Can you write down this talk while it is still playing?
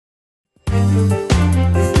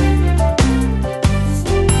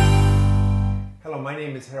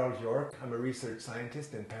name is Yorke. I'm a research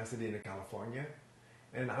scientist in Pasadena, California,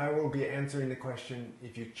 and I will be answering the question,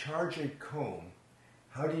 if you charge a comb,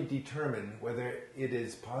 how do you determine whether it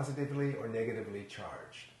is positively or negatively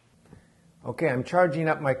charged? Okay, I'm charging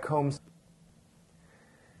up my combs.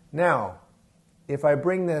 Now, if I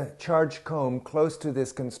bring the charged comb close to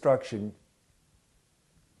this construction,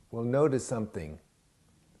 we'll notice something.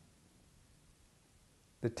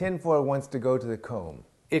 The tinfoil wants to go to the comb.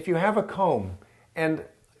 If you have a comb, and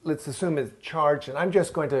let's assume it's charged, and I'm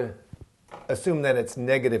just going to assume that it's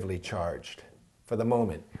negatively charged for the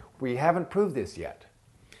moment. We haven't proved this yet.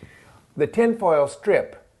 The tinfoil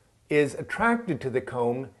strip is attracted to the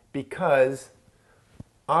comb because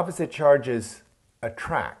opposite charges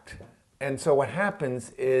attract. And so what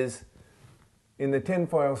happens is, in the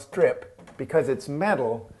tinfoil strip, because it's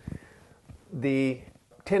metal, the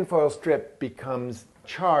tinfoil strip becomes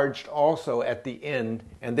charged also at the end,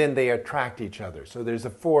 and then they attract each other. So there's a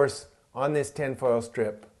force on this tinfoil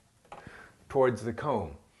strip towards the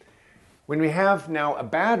comb. When we have now a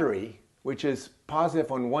battery, which is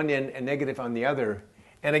positive on one end and negative on the other,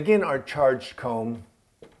 and again our charged comb,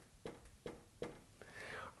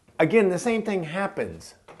 again the same thing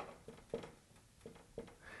happens.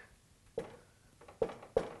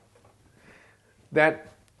 That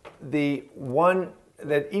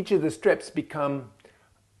each of the strips become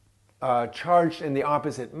charged in the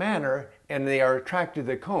opposite manner, and they are attracted to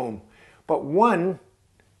the comb. But one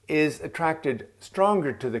is attracted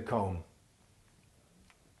stronger to the comb,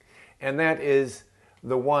 and that is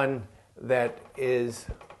the one that is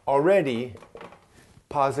already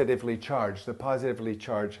positively charged, the positively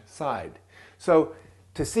charged side. So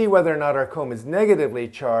to see whether or not our comb is negatively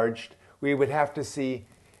charged, we would have to see,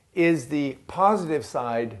 is the positive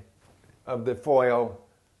side of the foil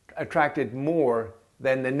attracted more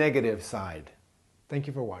than the negative side? Thank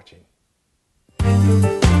you for watching.